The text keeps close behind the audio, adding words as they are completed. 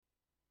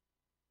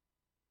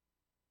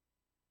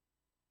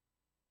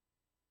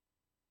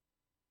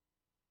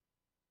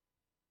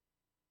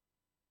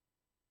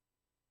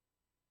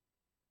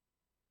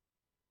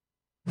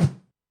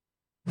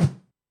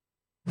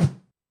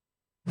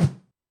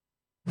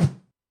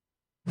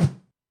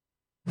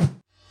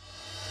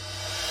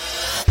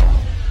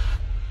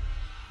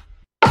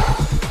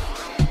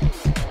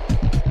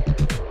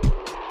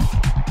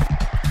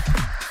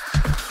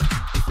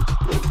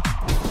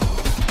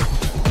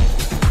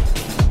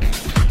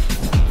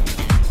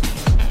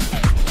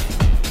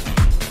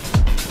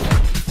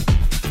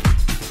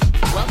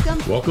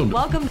Welcome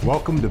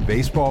to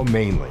Baseball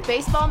Mainly.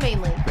 Baseball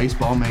Mainly.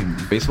 Baseball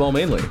Mainly. Baseball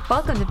Mainly.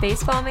 Welcome to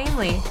Baseball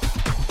Mainly.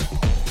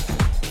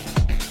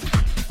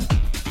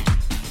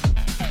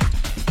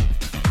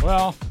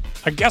 Well,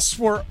 I guess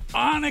we're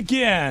on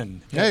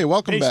again. Hey,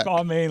 welcome back.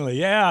 Baseball Mainly.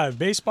 Yeah,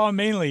 Baseball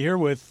Mainly here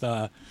with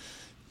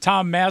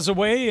Tom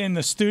Mazaway in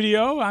the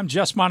studio. I'm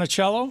Jess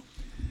Monticello.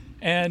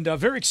 And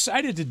very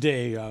excited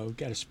today. We've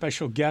got a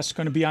special guest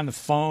going to be on the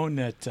phone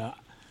that,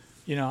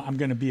 I'm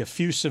going to be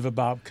effusive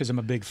about because I'm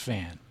a big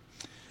fan.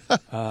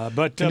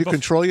 But Can you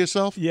control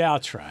yourself? Yeah, I'll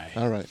try.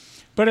 All right.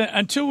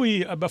 But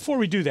before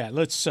we do that,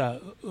 let's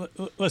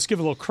give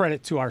a little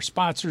credit to our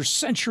sponsors,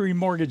 Century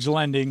Mortgage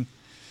Lending,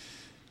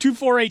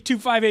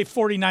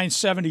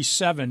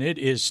 248-258-4977. It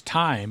is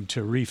time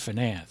to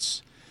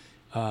refinance.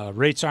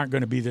 Rates aren't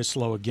going to be this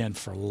low again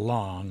for a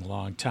long,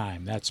 long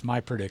time. That's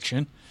my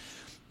prediction.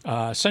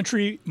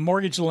 Century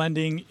Mortgage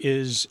Lending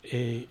is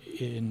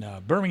in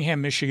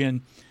Birmingham,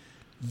 Michigan.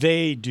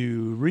 They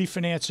do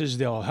refinances.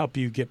 They'll help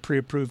you get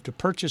pre-approved to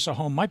purchase a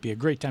home. Might be a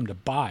great time to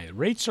buy.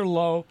 Rates are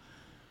low.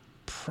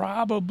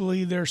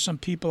 Probably there's some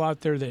people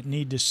out there that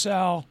need to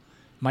sell.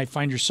 Might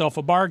find yourself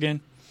a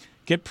bargain.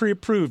 Get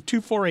pre-approved,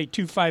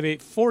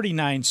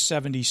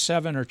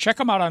 248-258-4977, or check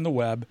them out on the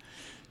web,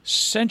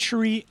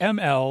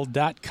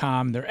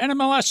 centuryml.com. Their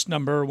NMLS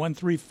number,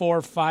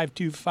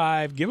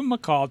 134525. Give them a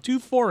call,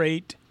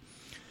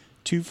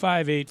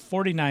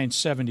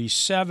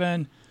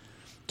 248-258-4977.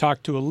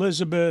 Talk to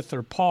Elizabeth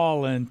or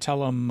Paul and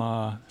tell them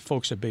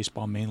folks at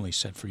Baseball Mainly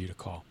said for you to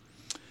call.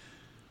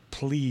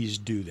 Please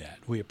do that.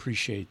 We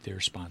appreciate their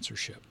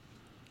sponsorship.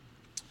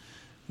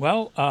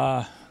 Well,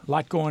 a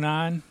lot going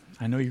on.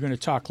 I know you're going to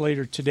talk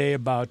later today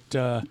about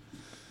a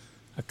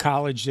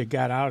college that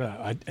got out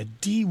a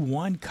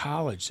D1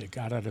 college that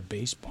got out of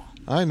baseball.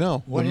 I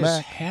know. What has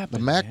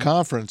happened? The MAC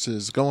conference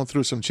is going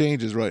through some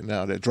changes right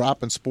now. They're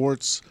dropping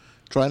sports,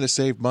 trying to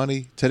save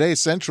money. Today,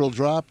 Central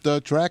dropped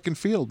track and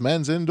field,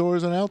 men's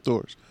indoors and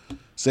outdoors.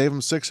 Save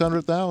them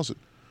 $600,000.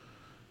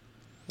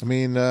 I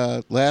mean,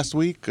 last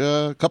week,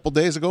 a couple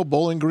days ago,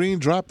 Bowling Green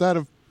dropped out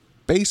of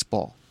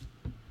baseball.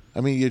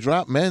 I mean, you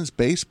drop men's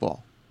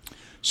baseball.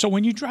 So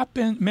when you drop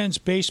in men's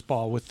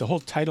baseball with the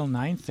whole Title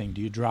IX thing, do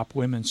you drop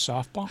women's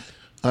softball?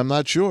 I'm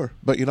not sure.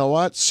 But you know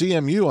what?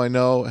 CMU, I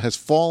know, has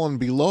fallen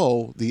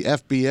below the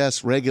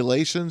FBS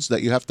regulations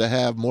that you have to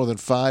have more than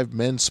 5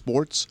 men's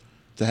sports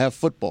to have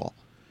football.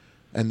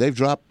 And they've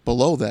dropped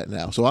below that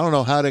now. So I don't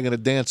know how they're going to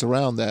dance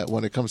around that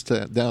when it comes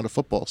down to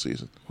football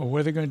season. Well,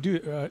 what are they going to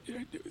do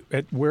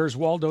at Where's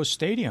Waldo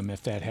Stadium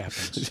if that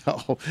happens?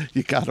 Oh,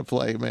 you got to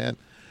play, man.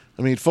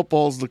 I mean,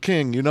 football's the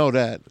king. You know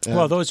that.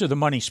 Well, those are the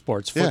money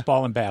sports,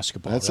 football and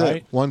basketball, That's right?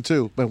 it. 1,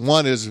 2. But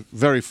 1 is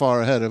very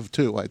far ahead of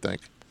 2, I think.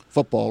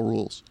 Football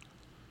rules.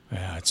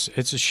 Yeah,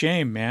 it's a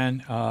shame,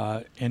 man.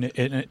 And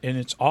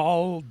it's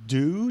all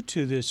due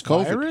to this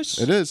COVID.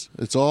 virus? It is.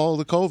 It's all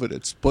the COVID.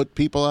 It's put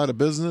people out of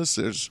business.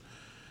 There's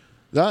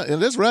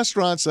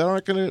restaurants that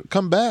aren't going to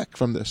come back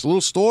from this. Little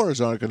stores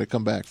aren't going to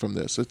come back from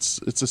this. It's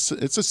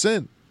a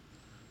sin.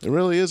 It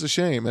really is a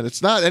shame. And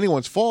it's not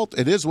anyone's fault.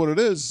 It is what it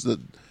is.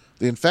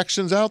 The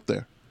infection's out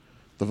there.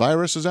 The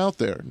virus is out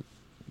there.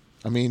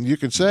 I mean, you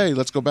can say,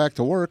 let's go back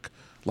to work.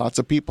 Lots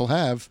of people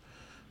have.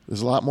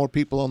 There's a lot more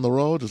people on the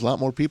road. There's a lot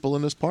more people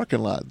in this parking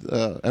lot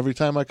every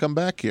time I come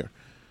back here.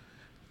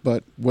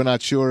 But we're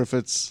not sure if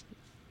it's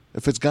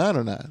gone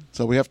or not.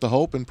 So we have to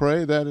hope and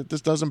pray that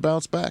this doesn't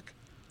bounce back.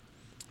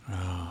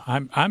 I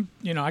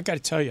got to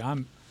tell you,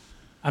 I'm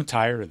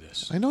tired of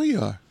this. I know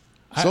you are.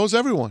 So is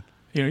everyone.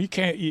 You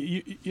can't.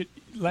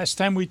 Last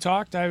time we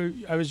talked, I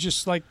was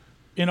just like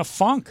in a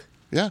funk.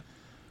 Yeah.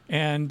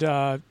 And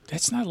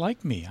that's not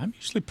like me. I'm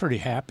usually pretty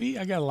happy.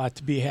 I got a lot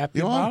to be happy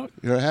about.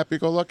 You're a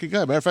happy-go-lucky guy.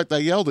 Matter of fact, I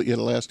yelled at you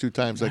the last 2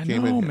 times I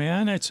came in here.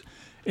 Man.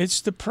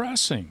 It's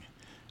depressing.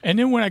 And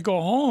then when I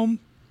go home,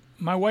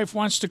 my wife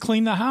wants to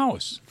clean the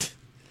house,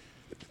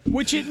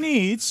 which it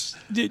needs.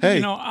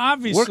 Hey,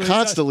 obviously. We're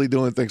constantly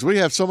doing things. We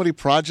have so many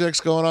projects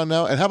going on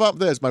now. And how about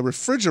this? My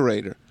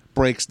refrigerator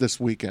breaks this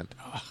weekend.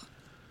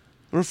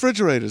 The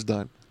refrigerator's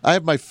done. I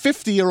have my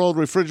 50-year-old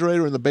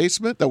refrigerator in the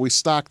basement that we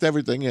stocked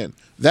everything in.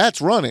 That's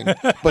running,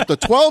 but the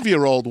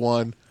 12-year-old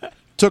one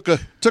took a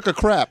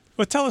crap.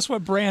 Well, tell us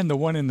what brand the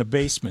one in the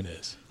basement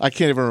is. I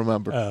can't even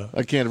remember.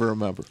 It's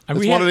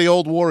one of the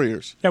old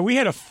Warriors. Yeah, we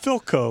had a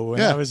Philco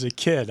when I was a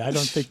kid. I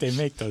don't think they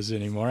make those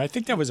anymore. I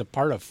think that was a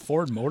part of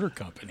Ford Motor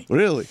Company.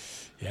 Really?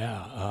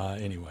 Yeah.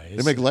 Anyway,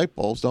 they make light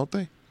bulbs, don't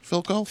they?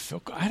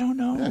 Philco? I don't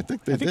know. Yeah, I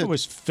think it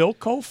was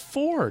Philco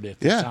Ford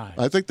at the time.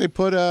 I think they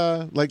put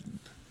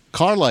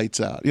car lights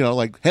out,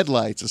 like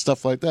headlights and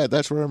stuff like that.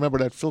 That's where I remember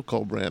that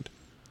Philco brand.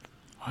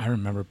 I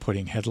remember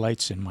putting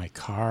headlights in my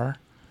car,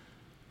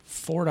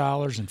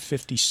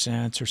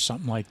 $4.50 or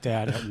something like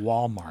that at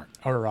Walmart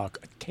or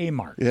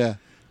Kmart. Yeah.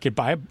 You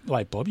buy a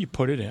light bulb, you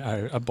put it in,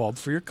 a bulb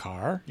for your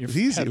car. It's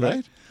easy, headlight.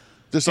 right?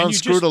 Just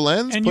unscrew the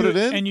lens, put it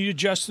in. And you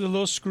adjusted the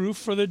little screw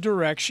for the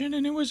direction,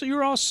 and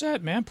you're all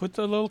set, man. Put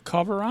the little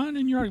cover on,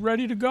 and you're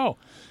ready to go.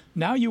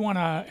 Now you want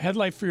a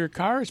headlight for your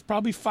car, it's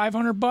probably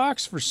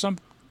 $500 for some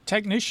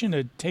technician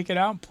to take it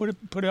out and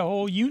put a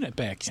whole unit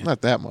back in.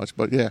 Not that much,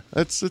 but yeah,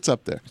 it's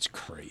up there. It's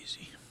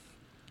crazy.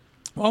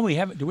 Well,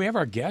 do we have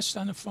our guest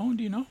on the phone?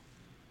 Do you know?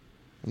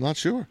 I'm not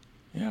sure.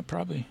 Yeah,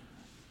 probably.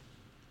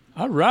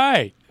 All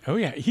right. Oh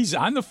yeah, he's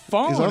on the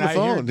phone. He's on the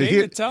phone. I hear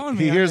David telling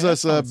me he hears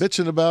us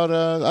bitching about.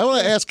 I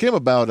want to ask him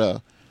about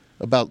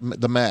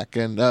the MAC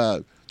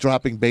and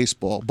dropping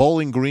baseball,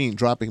 Bowling Green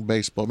dropping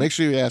baseball. Make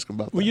sure you ask him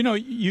about that. Well, you know,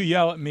 you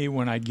yell at me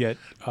when I get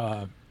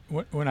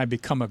when I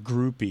become a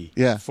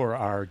groupie for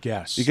our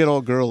guests. You get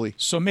all girly.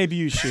 So maybe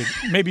you should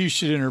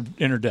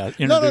introduce.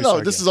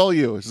 No. This is all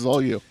you. This is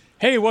all you.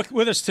 Hey,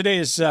 with us today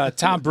is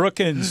Tom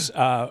Brookins.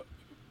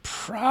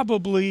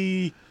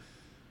 Probably,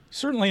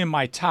 certainly in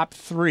my top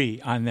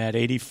 3 on that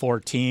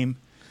 84 team.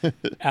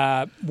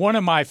 One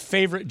of my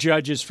favorite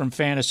judges from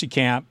Fantasy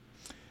Camp,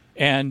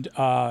 and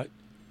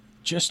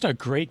just a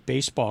great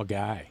baseball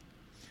guy.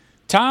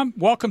 Tom,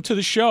 welcome to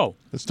the show.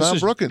 It's Tom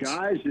Brookins.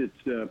 Guys,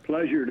 it's a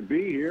pleasure to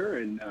be here,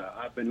 and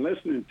I've been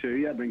listening to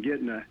you. I've been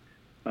getting a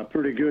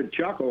pretty good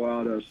chuckle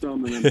out of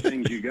some of the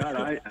things you got.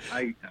 I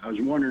was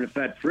wondering if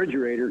that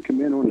refrigerator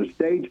come in on the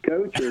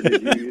stagecoach, or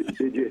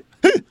did you?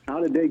 How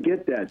did they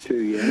get that to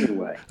you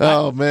anyway?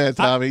 Oh man,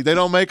 Tommy, they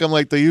don't make them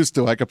like they used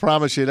to. I can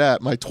promise you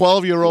that. My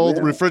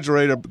 12-year-old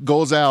refrigerator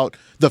goes out.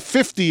 The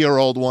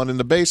 50-year-old one in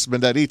the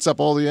basement that eats up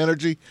all the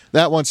energy,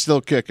 that one's still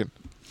kicking.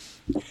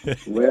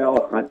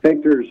 Well, I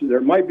think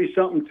there might be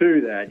something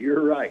to that.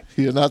 You're right.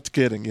 You're not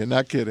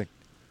kidding.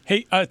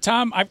 Hey,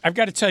 Tom, I've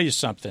got to tell you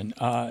something.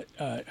 I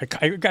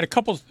got a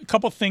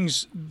couple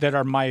things that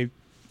are my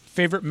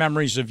favorite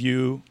memories of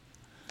you.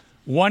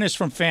 One is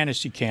from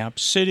Fantasy Camp,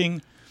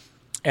 sitting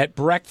at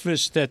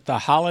breakfast at the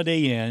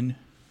Holiday Inn,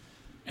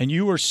 and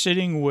you were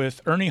sitting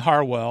with Ernie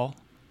Harwell,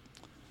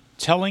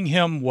 telling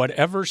him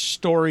whatever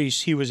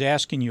stories he was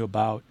asking you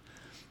about,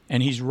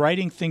 and he's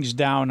writing things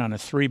down on a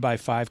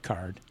 3x5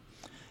 card.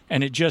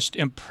 And it just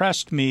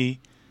impressed me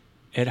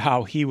at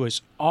how he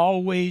was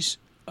always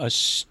a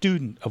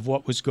student of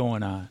what was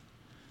going on.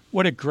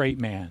 What a great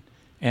man.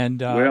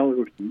 And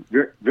well,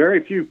 very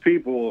few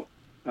people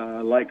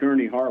like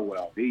Ernie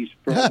Harwell. He's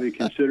probably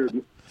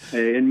considered,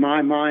 in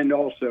my mind,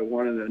 also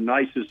one of the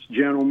nicest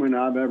gentlemen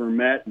I've ever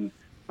met. And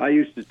I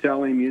used to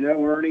tell him,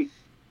 Ernie,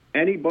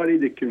 anybody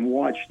that can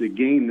watch the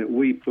game that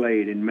we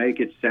played and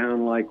make it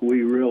sound like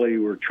we really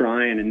were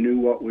trying and knew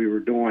what we were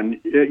doing,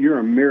 you're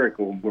a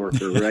miracle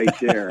worker right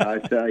there, I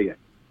tell you.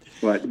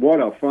 But what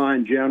a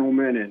fine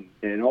gentleman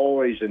and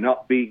always an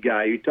upbeat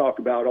guy.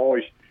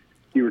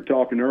 You were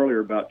talking earlier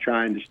about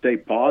trying to stay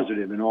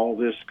positive in all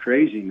this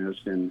craziness.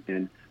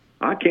 And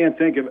I can't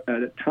think of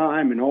a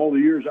time in all the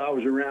years I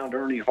was around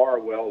Ernie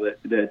Harwell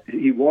that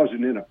he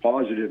wasn't in a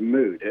positive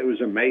mood. It was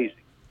amazing.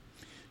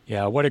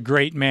 Yeah, what a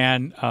great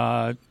man,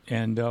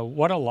 and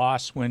what a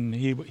loss when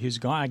he's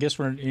gone. I guess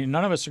none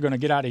of us are going to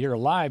get out of here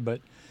alive, but,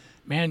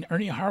 man,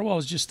 Ernie Harwell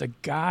is just a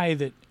guy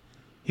that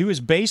he was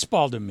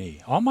baseball to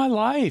me all my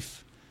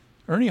life.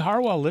 Ernie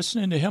Harwell,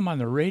 listening to him on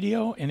the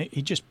radio, and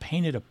he just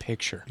painted a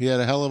picture. He had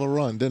a hell of a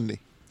run, didn't he?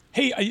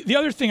 Hey, the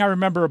other thing I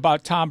remember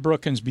about Tom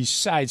Brookins,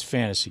 besides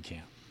Fantasy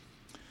Camp,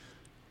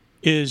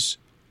 is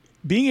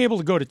being able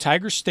to go to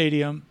Tiger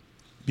Stadium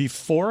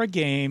before a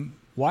game,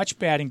 watch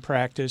batting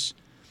practice,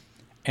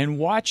 and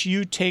watch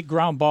you take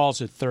ground balls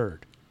at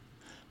third.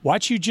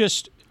 Watch you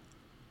just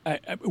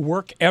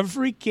work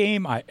every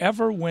game I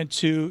ever went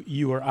to.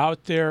 You were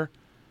out there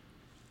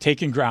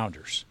taking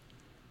grounders,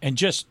 and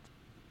just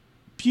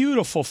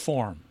beautiful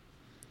form.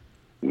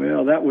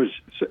 Well,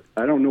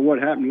 I don't know what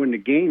happened when the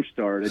game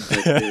started,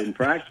 but in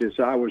practice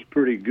I was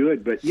pretty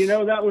good. But,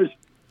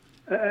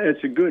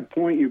 it's a good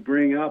point you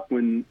bring up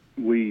when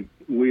we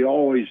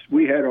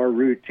had our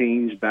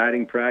routines,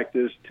 batting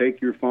practice,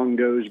 take your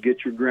fungos,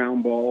 get your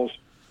ground balls.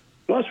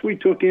 Plus, we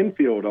took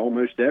infield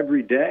almost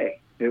every day.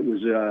 It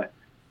was,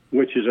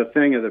 which is a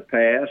thing of the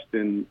past,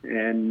 and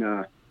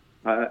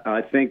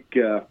I think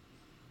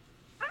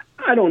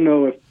I don't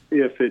know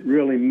if it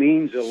really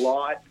means a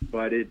lot,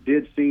 but it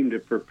did seem to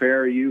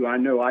prepare you. I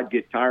know I'd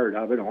get tired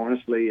of it,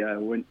 honestly.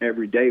 When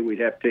every day we'd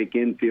have to take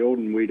infield,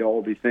 and we'd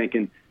all be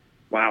thinking,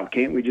 "Wow,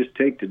 can't we just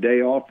take the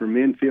day off from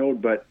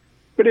infield?" But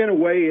in a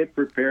way, it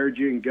prepared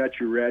you and got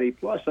you ready.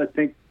 Plus, I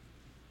think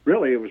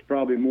really it was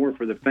probably more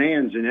for the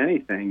fans than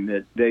anything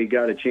that they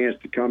got a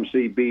chance to come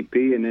see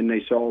BP, and then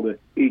they saw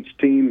each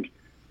team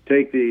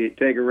take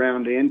a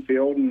round to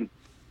infield,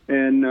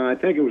 and I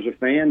think it was a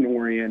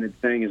fan-oriented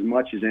thing as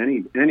much as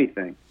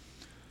anything.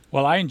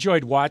 Well, I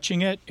enjoyed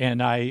watching it,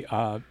 and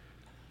I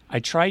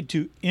tried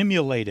to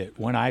emulate it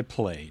when I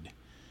played,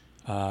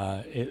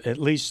 at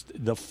least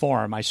the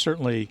form. I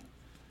certainly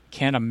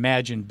can't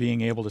imagine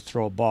being able to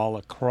throw a ball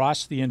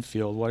across the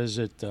infield. What is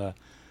it,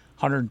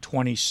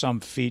 120-some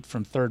feet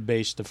from third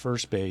base to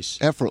first base.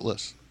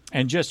 Effortless.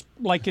 And just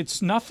like it's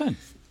nothing.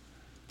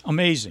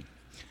 Amazing.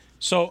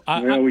 So,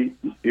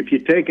 if you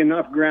take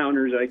enough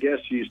grounders, I guess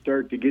you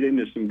start to get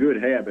into some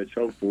good habits,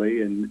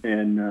 hopefully,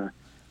 and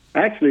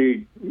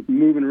actually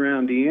moving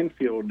around the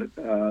infield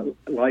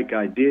like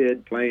I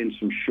did, playing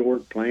some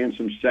short, playing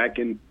some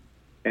second,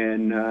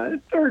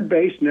 And third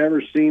base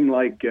never seemed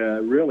like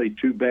really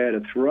too bad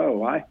a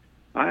throw. I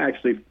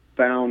actually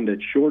found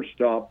that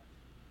shortstop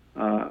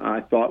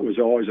I thought was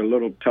always a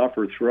little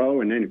tougher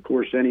throw, and then of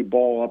course any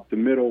ball up the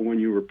middle when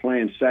you were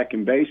playing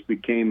second base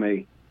became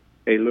a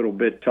little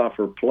bit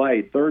tougher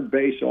play. Third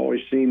base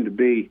always seemed to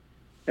be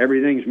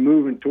everything's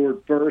moving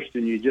toward first,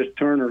 and you just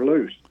turn her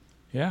loose.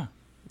 Yeah.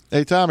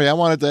 Hey, Tommy, I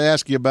wanted to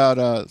ask you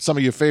about some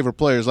of your favorite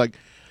players. Like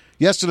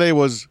yesterday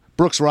was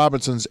Brooks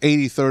Robinson's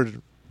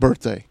 83rd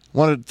birthday.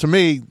 To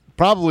me,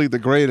 probably the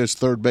greatest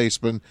third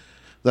baseman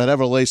that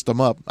ever laced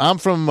them up. I'm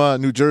from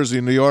New Jersey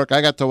and New York.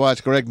 I got to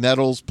watch Greg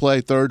Nettles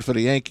play third for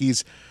the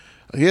Yankees.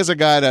 Here's a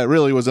guy that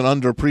really was an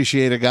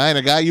underappreciated guy and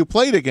a guy you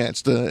played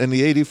against in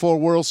the '84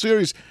 World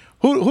Series.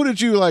 Who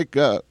did you like?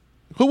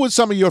 Who was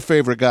some of your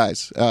favorite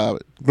guys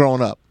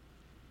growing up?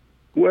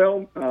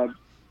 Well, I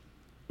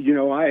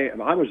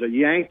was a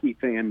Yankee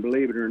fan,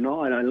 believe it or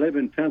not. I live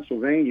in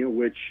Pennsylvania,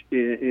 which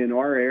in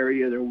our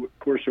area, there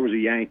was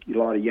a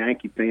lot of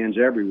Yankee fans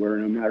everywhere,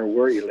 no matter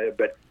where you live.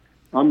 But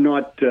I'm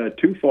not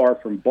too far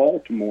from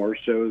Baltimore,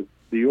 so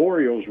the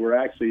Orioles were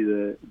actually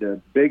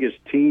the biggest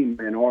team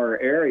in our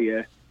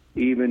area,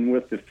 even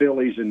with the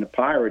Phillies and the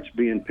Pirates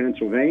being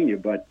Pennsylvania.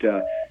 But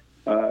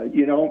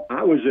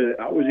I was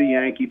a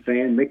Yankee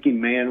fan. Mickey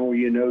Mantle,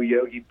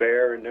 Yogi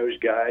Berra, and those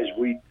guys.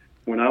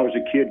 When I was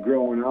a kid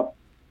growing up,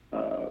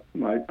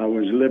 I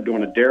lived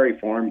on a dairy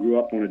farm, grew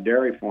up on a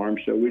dairy farm,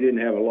 so we didn't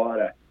have a lot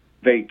of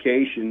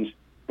vacations.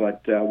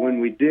 But when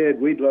we did,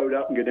 we'd load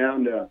up and go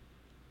down to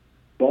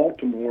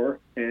Baltimore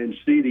and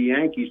see the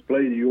Yankees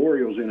play the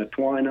Orioles in a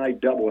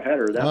twilight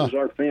doubleheader. That was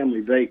our family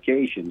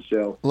vacation.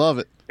 So love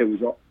it. It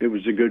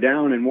was to go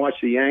down and watch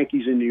the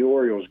Yankees and the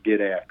Orioles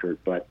get after it.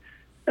 But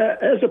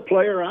as a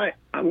player,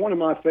 one of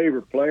my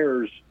favorite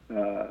players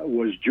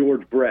was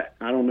George Brett.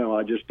 I don't know.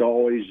 I just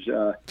always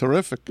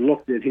terrific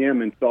looked at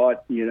him and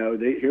thought,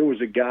 here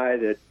was a guy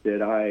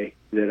that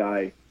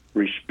I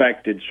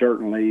respected,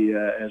 certainly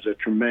as a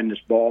tremendous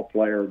ball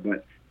player.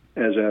 But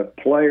as a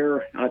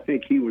player, I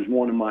think he was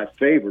one of my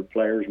favorite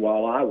players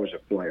while I was a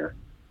player.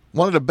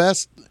 One of the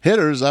best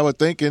hitters, I would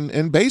think,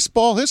 in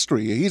baseball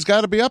history. He's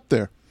got to be up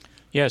there.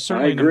 Yeah,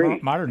 certainly I agree. In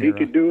the modern he era.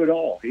 He could do it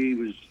all.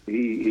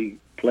 He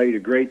played a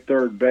great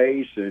third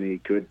base, and he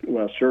could,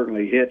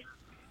 certainly hit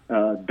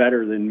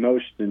better than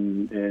most,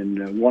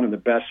 and one of the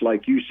best,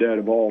 like you said,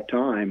 of all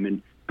time.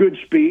 And good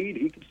speed.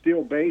 He could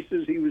steal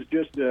bases. He was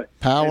just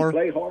power. And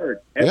play hard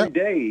every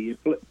day.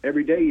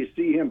 Every day you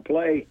see him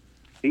play,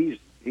 he's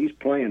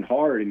playing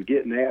hard and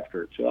getting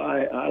after it. So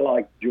I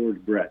like George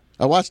Brett.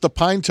 I watched the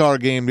Pine Tar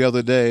game the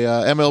other day.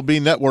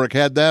 MLB Network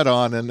had that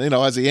on, and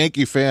as a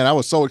Yankee fan, I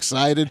was so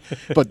excited.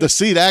 But to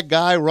see that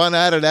guy run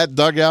out of that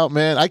dugout,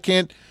 man, I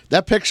can't.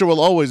 That picture will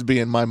always be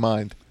in my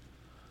mind.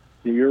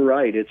 You're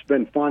right. It's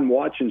been fun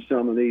watching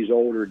some of these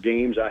older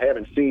games. I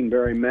haven't seen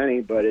very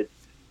many, but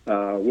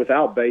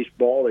without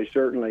baseball, they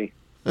certainly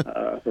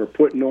are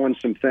putting on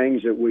some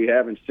things that we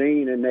haven't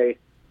seen,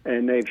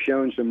 and they've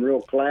shown some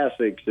real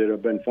classics that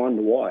have been fun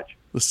to watch.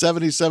 The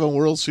 '77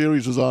 World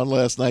Series was on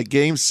last night.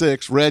 Game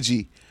 6,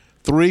 Reggie,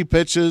 3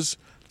 pitches,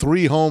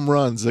 3 home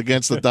runs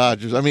against the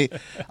Dodgers. I mean,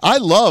 I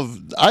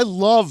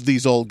love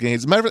these old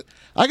games.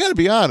 I got to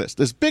be honest.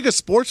 As big a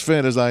sports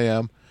fan as I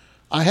am,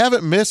 I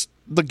haven't missed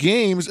the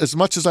games as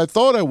much as I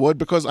thought I would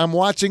because I'm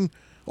watching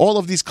all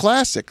of these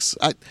classics.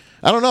 I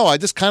don't know. I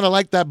just kind of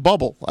like that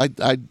bubble.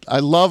 I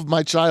love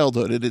my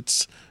childhood.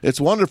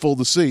 It's wonderful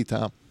to see,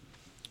 Tom.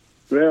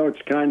 Well,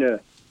 it's kind of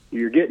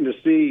you're getting to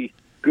see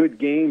good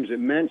games that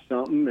meant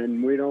something,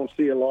 and we don't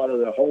see a lot of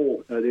the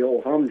old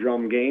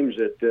humdrum games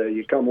that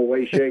you come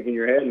away shaking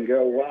your head and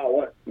go, "Wow,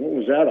 what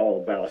was that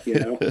all about?"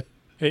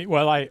 Hey,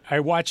 well, I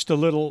watched a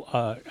little.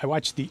 I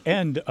watched the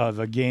end of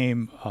a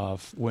game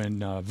of when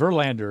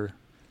Verlander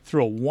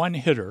threw a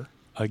one-hitter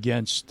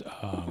against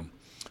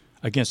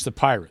the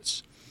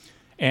Pirates,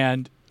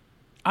 and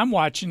I'm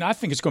watching. I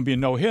think it's going to be a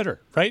no-hitter,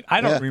 right?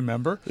 I don't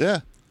remember.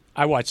 Yeah.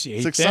 I watched the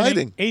 8th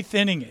inning. 8th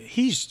inning.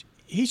 He's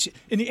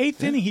in the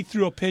 8th inning. He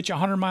threw a pitch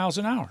 100 miles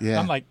an hour. Yeah.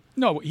 I'm like,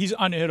 no, he's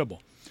unhittable.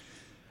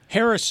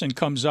 Harrison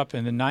comes up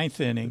in the 9th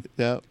inning.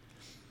 Yeah.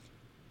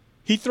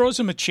 He throws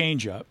him a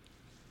changeup.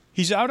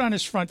 He's out on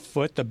his front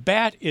foot. The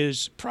bat head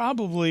is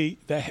probably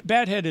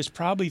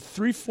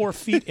 3-4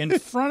 feet in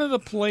front of the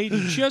plate.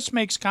 He just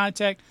makes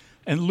contact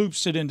and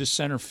loops it into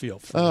center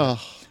field.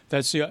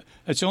 That's the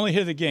only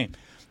hit of the game.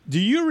 Do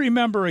you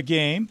remember a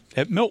game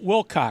that Milt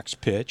Wilcox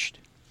pitched?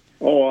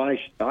 Oh, I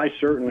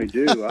certainly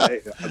do.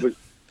 I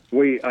guess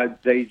they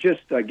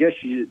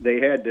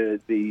had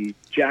the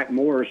Jack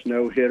Morris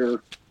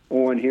no-hitter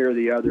on here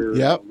the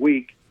other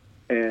week,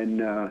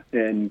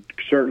 and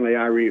certainly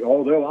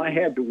although I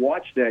had to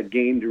watch that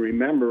game to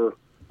remember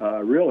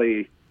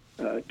really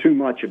too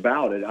much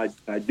about it,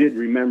 I did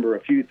remember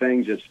a few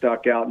things that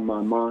stuck out in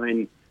my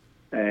mind,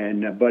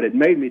 but it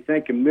made me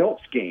think of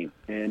Milt's game,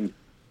 and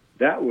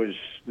that was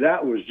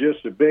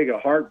just as big a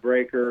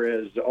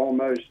heartbreaker as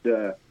almost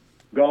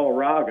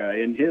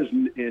Galarraga in his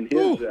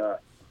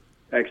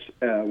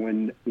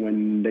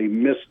when they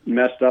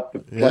messed up the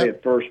play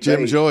at first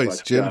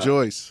base. Jim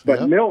Joyce.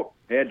 But Milt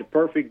had the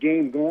perfect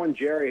game going.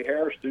 Jerry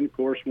Hairston, of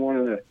course, one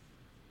of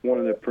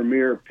the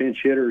premier pinch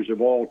hitters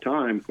of all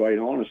time, quite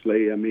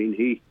honestly. I mean,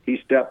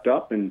 he stepped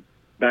up and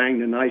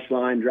banged a nice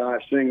line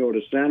drive single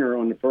to center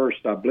on the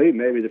first, I believe,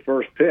 maybe the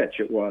first pitch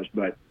it was.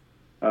 But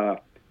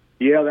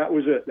yeah, that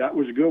was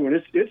a good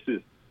one.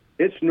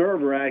 It's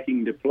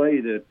nerve-wracking to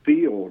play the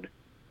field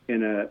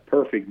in a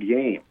perfect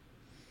game.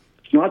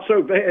 It's not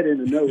so bad in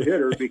a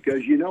no-hitter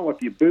because, you know,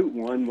 if you boot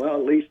one, well,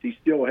 at least he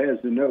still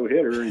has the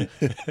no-hitter,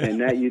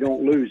 and that you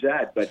don't lose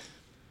that. But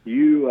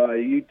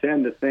you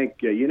tend to think,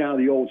 you know,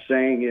 the old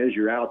saying is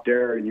you're out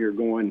there and you're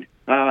going,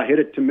 hit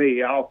it to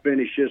me, I'll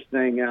finish this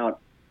thing out.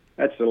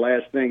 That's the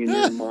last thing in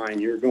your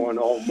mind. You're going,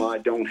 oh my,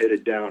 don't hit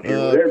it down here.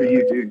 Whatever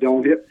you do,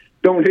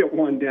 don't hit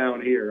one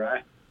down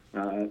here.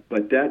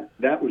 But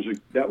that was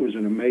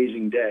an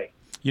amazing day.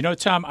 You know,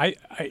 Tom, I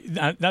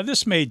now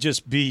this may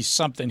just be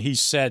something he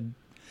said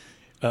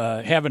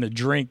having a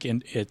drink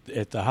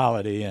at the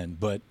Holiday Inn,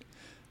 but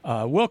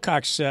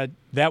Wilcox said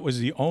that was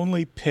the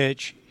only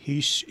pitch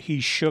he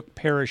shook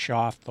Parrish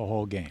off the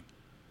whole game.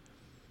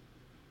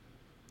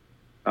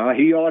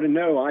 He ought to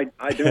know.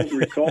 I don't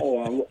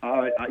recall.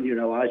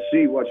 I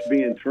see what's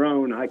being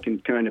thrown. I can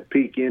kind of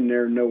peek in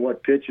there and know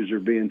what pitches are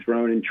being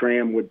thrown, and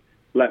Tram would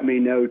let me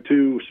know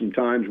too.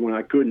 Sometimes when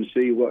I couldn't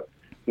see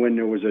when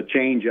there was a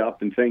change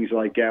up and things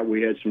like that,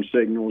 we had some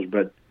signals.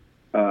 But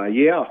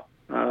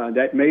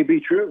that may be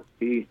true.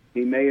 He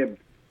may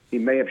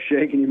have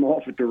shaken him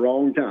off at the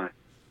wrong time.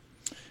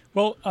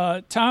 Well,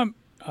 Tom,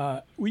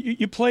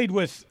 you played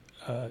with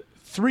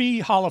 3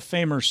 Hall of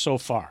Famers so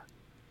far.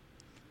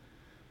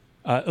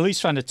 At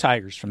least on the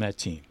Tigers from that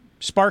team.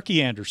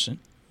 Sparky Anderson.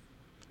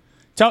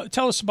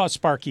 Tell us about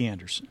Sparky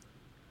Anderson.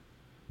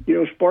 You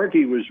know,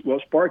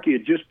 Sparky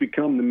had just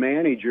become the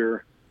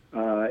manager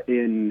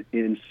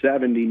in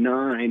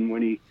 '79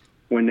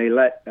 when they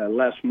let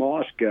Les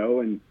Moss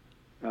go, and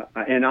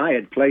I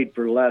had played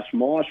for Les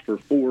Moss for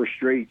 4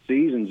 straight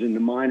seasons in the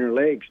minor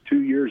leagues,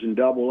 2 years in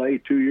Double-A,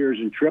 2 years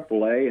in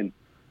Triple-A,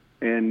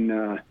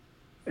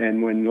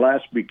 and when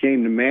Les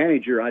became the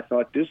manager, I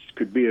thought this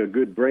could be a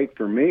good break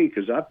for me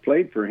because I've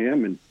played for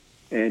him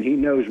and he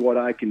knows what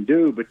I can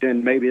do. But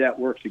then maybe that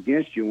works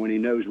against you when he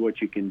knows what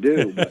you can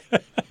do.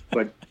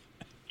 But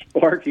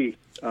Sparky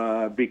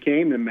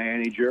became the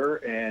manager,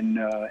 and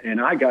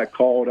I got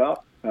called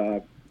up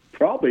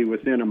probably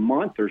within a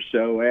month or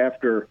so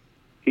after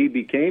he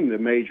became the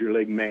major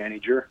league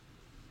manager.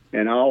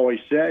 And I always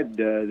said,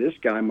 this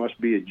guy must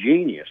be a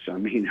genius. I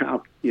mean,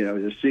 how,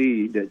 to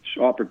see that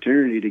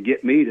opportunity to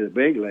get me to the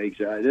big leagues,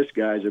 this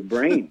guy's a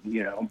brain,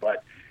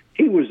 But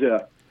he was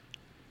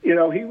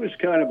he was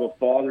kind of a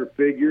father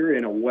figure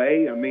in a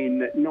way. I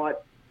don't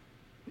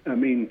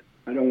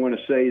want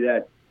to say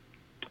that,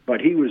 but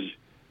he was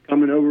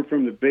coming over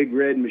from the Big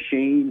Red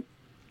Machine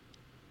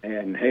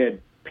and had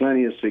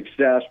plenty of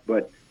success,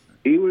 but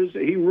he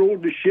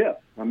ruled the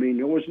ship. I mean,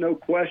 there was no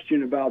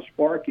question about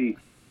Sparky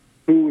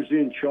who was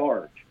in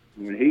charge.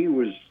 When he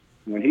was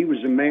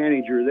a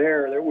manager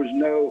there was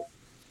no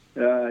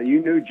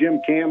you knew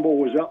Jim Campbell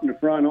was up in the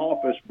front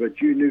office,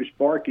 but you knew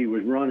Sparky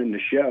was running the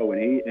show,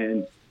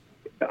 and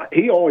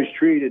he always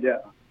treated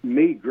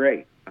me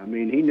great. I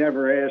mean, he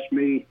never asked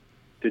me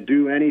to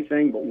do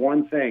anything but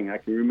one thing. I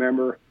can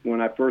remember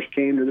when I first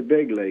came to the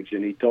big leagues,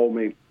 and he told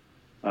me,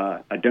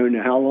 I don't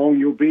know how long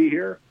you'll be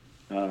here.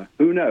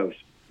 Who knows?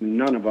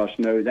 None of us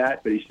know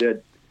that, but he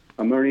said,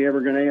 I'm only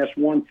ever going to ask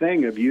one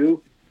thing of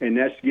you, and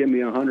that's give me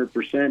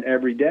 100%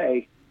 every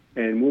day,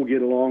 and we'll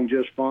get along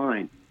just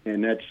fine.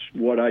 And that's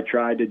what I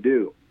tried to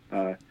do.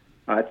 I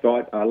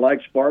thought I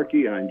liked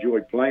Sparky. I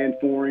enjoyed playing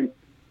for him.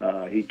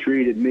 He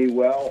treated me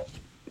well,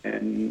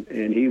 and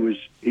he was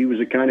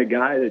the kind of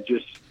guy that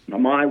just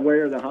my way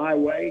or the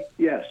highway.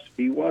 Yes,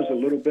 he was a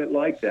little bit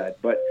like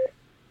that. But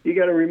you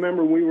got to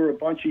remember, we were a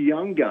bunch of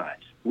young guys.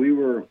 We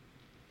were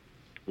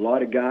a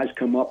lot of guys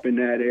come up in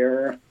that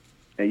era,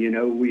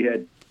 and we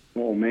had.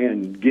 Oh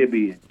man,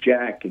 Gibby and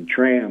Jack and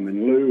Tram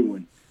and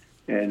Lou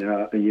and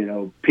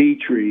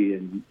Petrie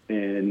and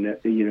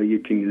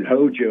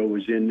Hojo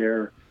was in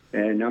there,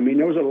 and I mean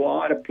there was a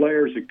lot of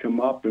players that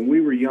come up, and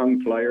we were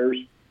young players,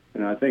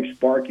 and I think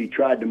Sparky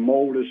tried to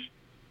mold us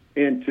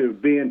into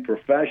being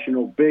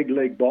professional big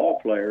league ball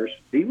players.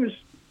 He was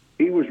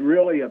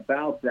really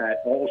about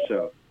that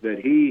also, that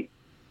he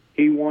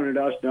wanted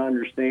us to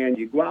understand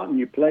you go out and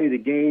you play the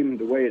game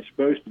the way it's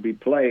supposed to be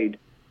played,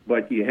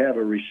 but you have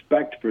a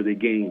respect for the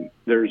game.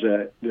 There's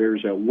a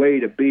way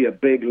to be a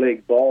big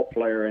league ball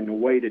player and a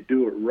way to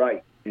do it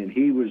right, and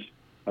he was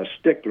a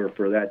stickler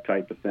for that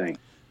type of thing.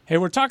 Hey,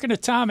 we're talking to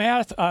Tom.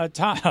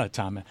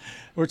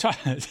 We're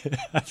talking.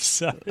 I'm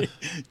sorry,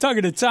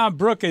 talking to Tom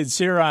Brookins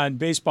here on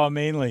Baseball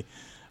Mainly.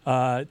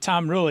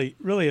 Tom, really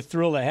a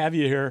thrill to have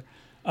you here.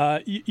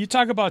 You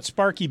talk about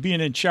Sparky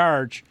being in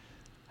charge.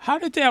 How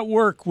did that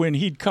work when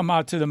he'd come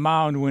out to the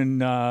mound when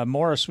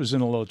Morris was in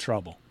a little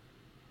trouble?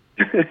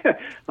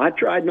 I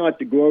tried not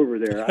to go over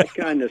there. I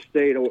kind of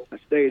stayed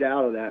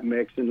out of that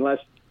mix unless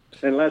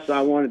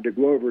I wanted to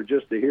go over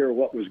just to hear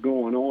what was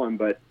going on.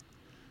 But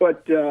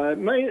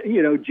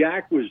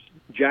Jack was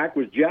Jack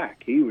was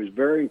Jack. He was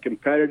very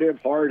competitive,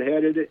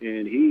 hard-headed,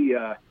 and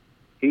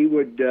he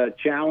would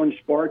challenge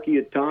Sparky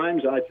at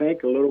times, I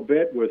think, a little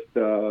bit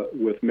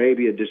with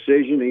maybe a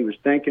decision he was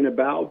thinking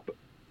about.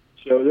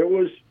 So there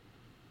was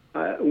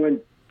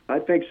I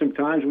think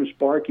sometimes when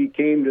Sparky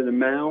came to the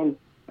mound,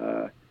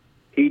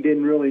 he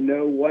didn't really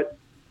know what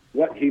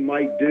he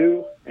might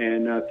do,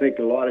 and I think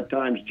a lot of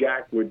times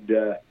Jack would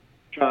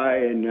try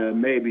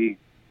and maybe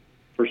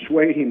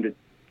persuade him to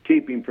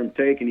keep him from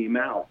taking him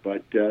out.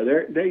 But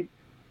they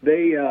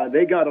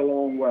got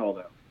along well,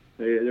 though.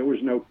 There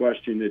was no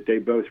question that they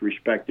both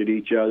respected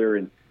each other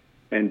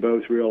and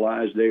both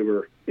realized they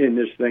were in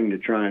this thing to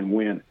try and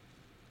win.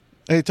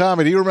 Hey,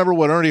 Tommy, do you remember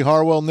what Ernie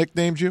Harwell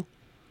nicknamed you?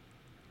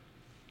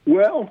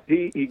 Well,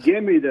 he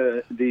gave me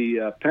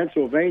the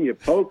Pennsylvania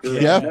poker.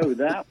 Yep. I know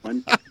that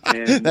one.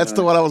 And, That's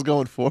the one I was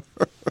going for.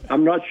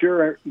 I'm not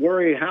sure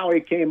how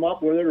he came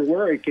up with it or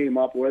where he came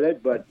up with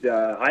it, but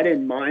I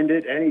didn't mind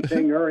it.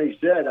 Anything Ernie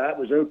said, that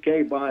was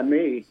okay by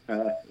me.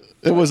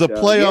 It was a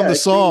play on the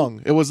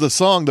song. It was the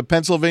song, the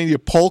Pennsylvania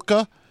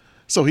Polka.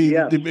 So he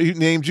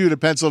named you the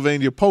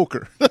Pennsylvania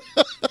Poker.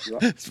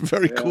 It's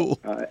very cool.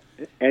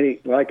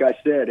 Like I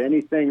said,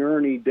 anything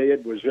Ernie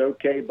did was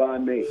okay by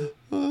me.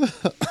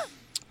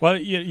 Well,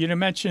 you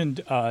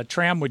mentioned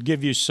Tram would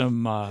give you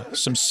some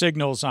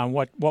signals on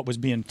what was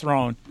being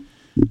thrown.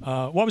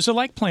 What was it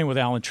like playing with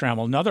Alan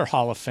Trammell, another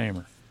Hall of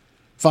Famer?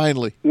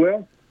 Finally.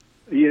 Well,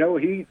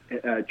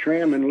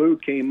 Tram and Lou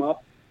came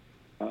up.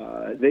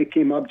 They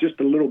came up just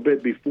a little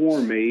bit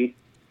before me,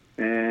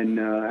 and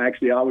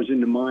actually I was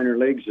in the minor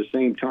leagues the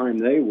same time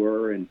they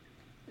were, and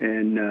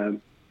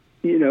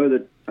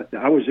that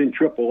I was in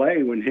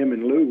AAA when him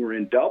and Lou were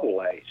in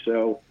AA,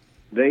 so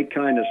they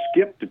kind of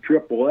skipped to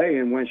AAA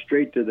and went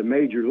straight to the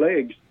major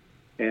leagues,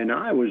 and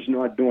I was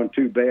not doing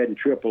too bad in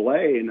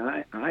AAA, and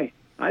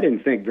I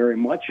didn't think very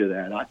much of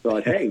that. I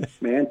thought, hey,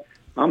 man,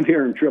 I'm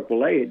here in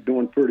AAA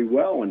doing pretty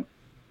well, and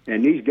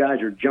these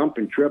guys are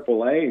jumping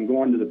AAA and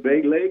going to the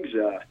big leagues.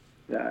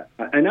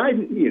 And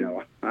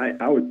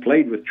I would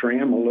played with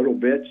Tram a little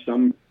bit,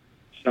 some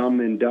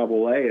in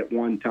AA at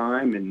one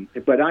time,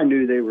 but I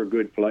knew they were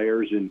good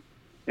players,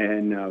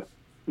 and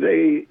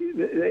they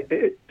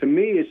to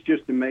me it's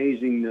just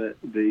amazing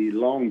the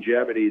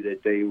longevity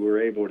that they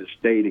were able to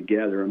stay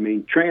together. I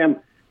mean,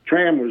 Tram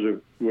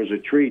was a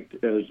treat.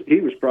 He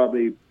was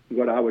probably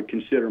what I would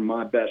consider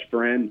my best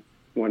friend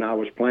when I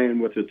was playing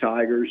with the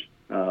Tigers.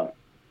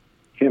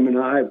 Him and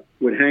I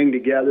would hang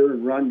together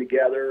and run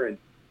together,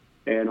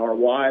 and our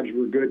wives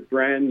were good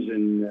friends,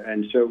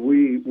 and so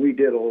we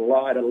did a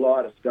lot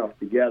of stuff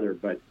together.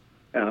 But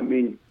I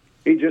mean,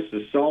 he's just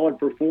a solid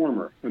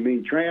performer. I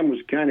mean, Tram was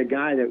the kind of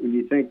guy that when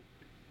you think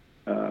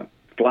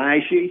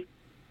flashy,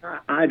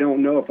 I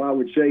don't know if I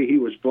would say he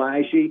was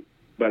flashy,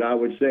 but I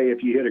would say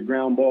if you hit a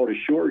ground ball to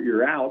short,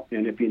 you're out,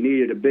 and if you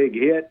needed a big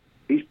hit,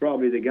 he's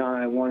probably the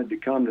guy I wanted to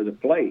come to the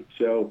plate.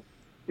 So,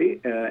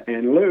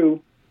 and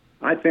Lou.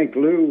 I think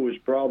Lou was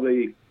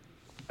probably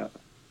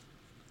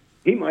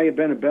he might have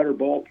been a better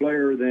ball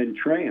player than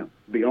Tram,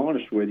 to be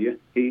honest with you.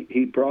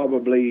 He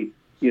probably,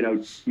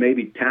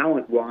 maybe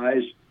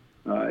talent-wise,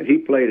 he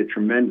played a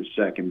tremendous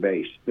second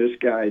base. This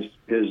guy's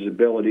his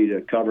ability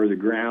to cover the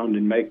ground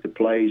and make the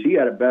plays. He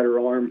had a better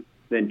arm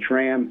than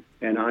Tram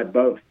and I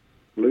both.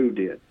 Lou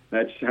did.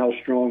 That's how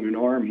strong an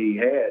arm he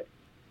had.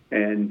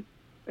 And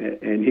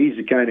he's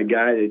the kind of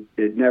guy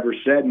that never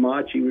said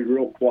much. He was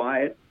real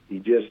quiet. He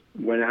just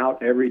went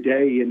out every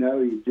day,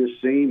 you just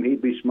see him.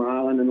 He'd be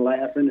smiling and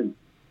laughing.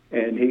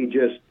 And he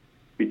just,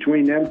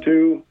 between them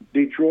two,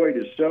 Detroit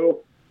is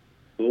so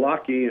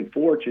lucky and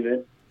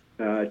fortunate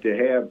to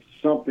have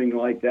something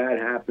like that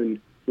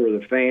happen for the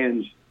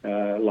fans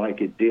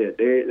like it did.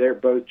 They're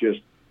both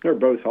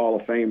Hall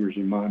of Famers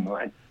in my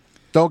mind.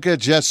 Don't get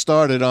Jess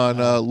started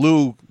on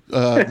Lou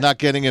not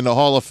getting in the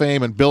Hall of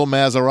Fame and Bill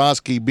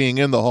Mazeroski being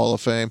in the Hall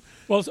of Fame.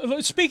 Well,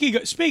 speaking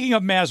of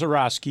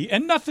Mazeroski,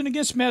 and nothing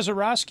against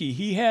Mazeroski,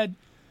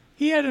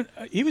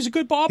 he was a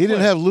good ball player. He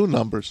didn't have Lou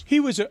numbers.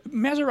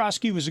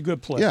 Mazeroski was a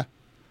good player. Yeah.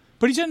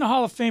 But he's in the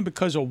Hall of Fame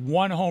because of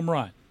one home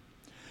run.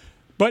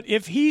 But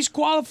if he's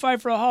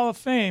qualified for the Hall of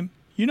Fame,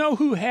 you know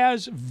who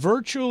has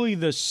virtually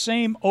the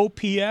same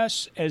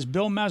OPS as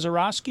Bill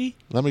Mazeroski?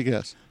 Let me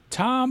guess.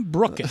 Tom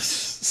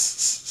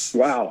Brookes.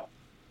 Wow.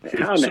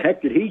 How in the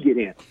heck did he get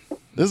in?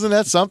 Isn't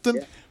that something?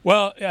 Yeah.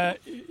 Well,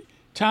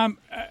 Tom,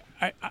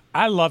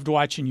 I loved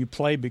watching you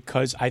play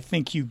because I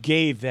think you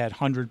gave that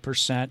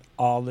 100%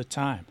 all the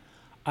time.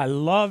 I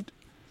loved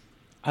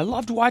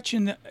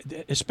watching,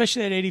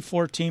 especially that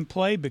 84 team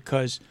play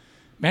because,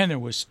 man, there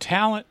was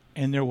talent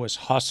and there was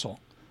hustle.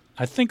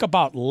 I think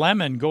about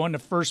Lemon going to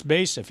first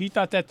base. If he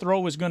thought that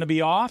throw was going to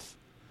be off,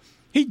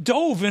 he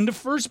dove into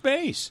first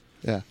base.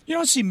 Yeah. You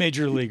don't see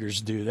major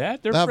leaguers do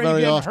that. They're not afraid of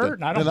very getting often. hurt,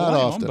 and I don't Not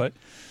blame often. them. But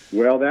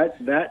well,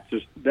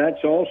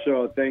 that's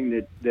also a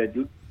thing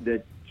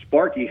that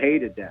Sparky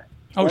hated that.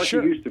 Sparky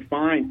sure. used to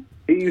find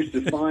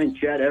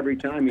Chet every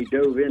time he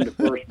dove into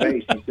first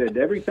base. He said,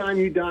 every time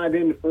you dive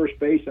into first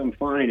base, I'm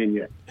finding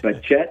you.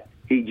 But Chet,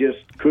 he just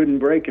couldn't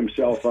break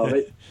himself of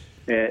it.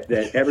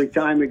 that every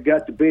time it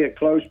got to be a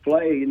close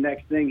play, the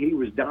next thing he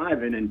was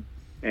diving,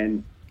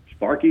 and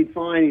Sparky'd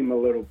find him a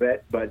little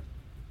bit, but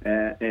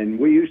and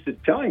we used to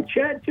tell him,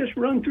 Chet, just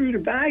run through the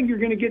bag. You're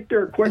going to get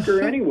there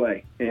quicker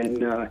anyway.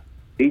 And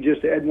he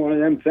just had one of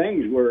them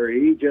things where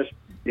if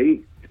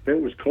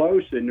it was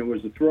close and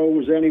the throw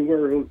was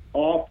anywhere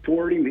off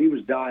toward him, he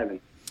was diving.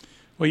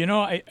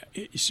 Well,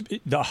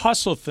 the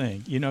hustle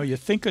thing, you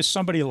think of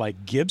somebody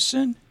like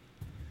Gibson.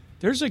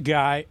 There's a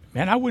guy,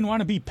 man, I wouldn't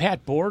want to be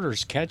Pat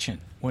Borders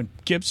catching when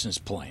Gibson's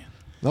playing.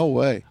 No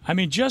way. I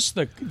mean, just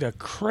the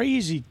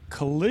crazy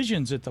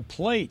collisions at the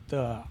plate,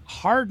 the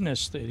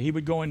hardness that he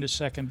would go into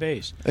second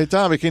base. Hey,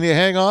 Tommy, can you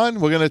hang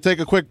on? We're going to take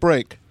a quick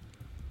break.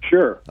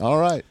 Sure. All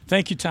right.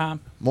 Thank you,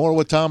 Tom. More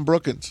with Tom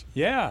Brookins.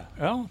 Yeah,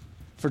 well,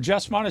 for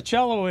Jess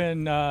Monticello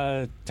and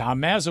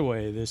Tom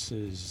Mazaway, this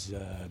is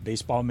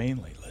Baseball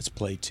Mainly. Let's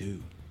play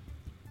two.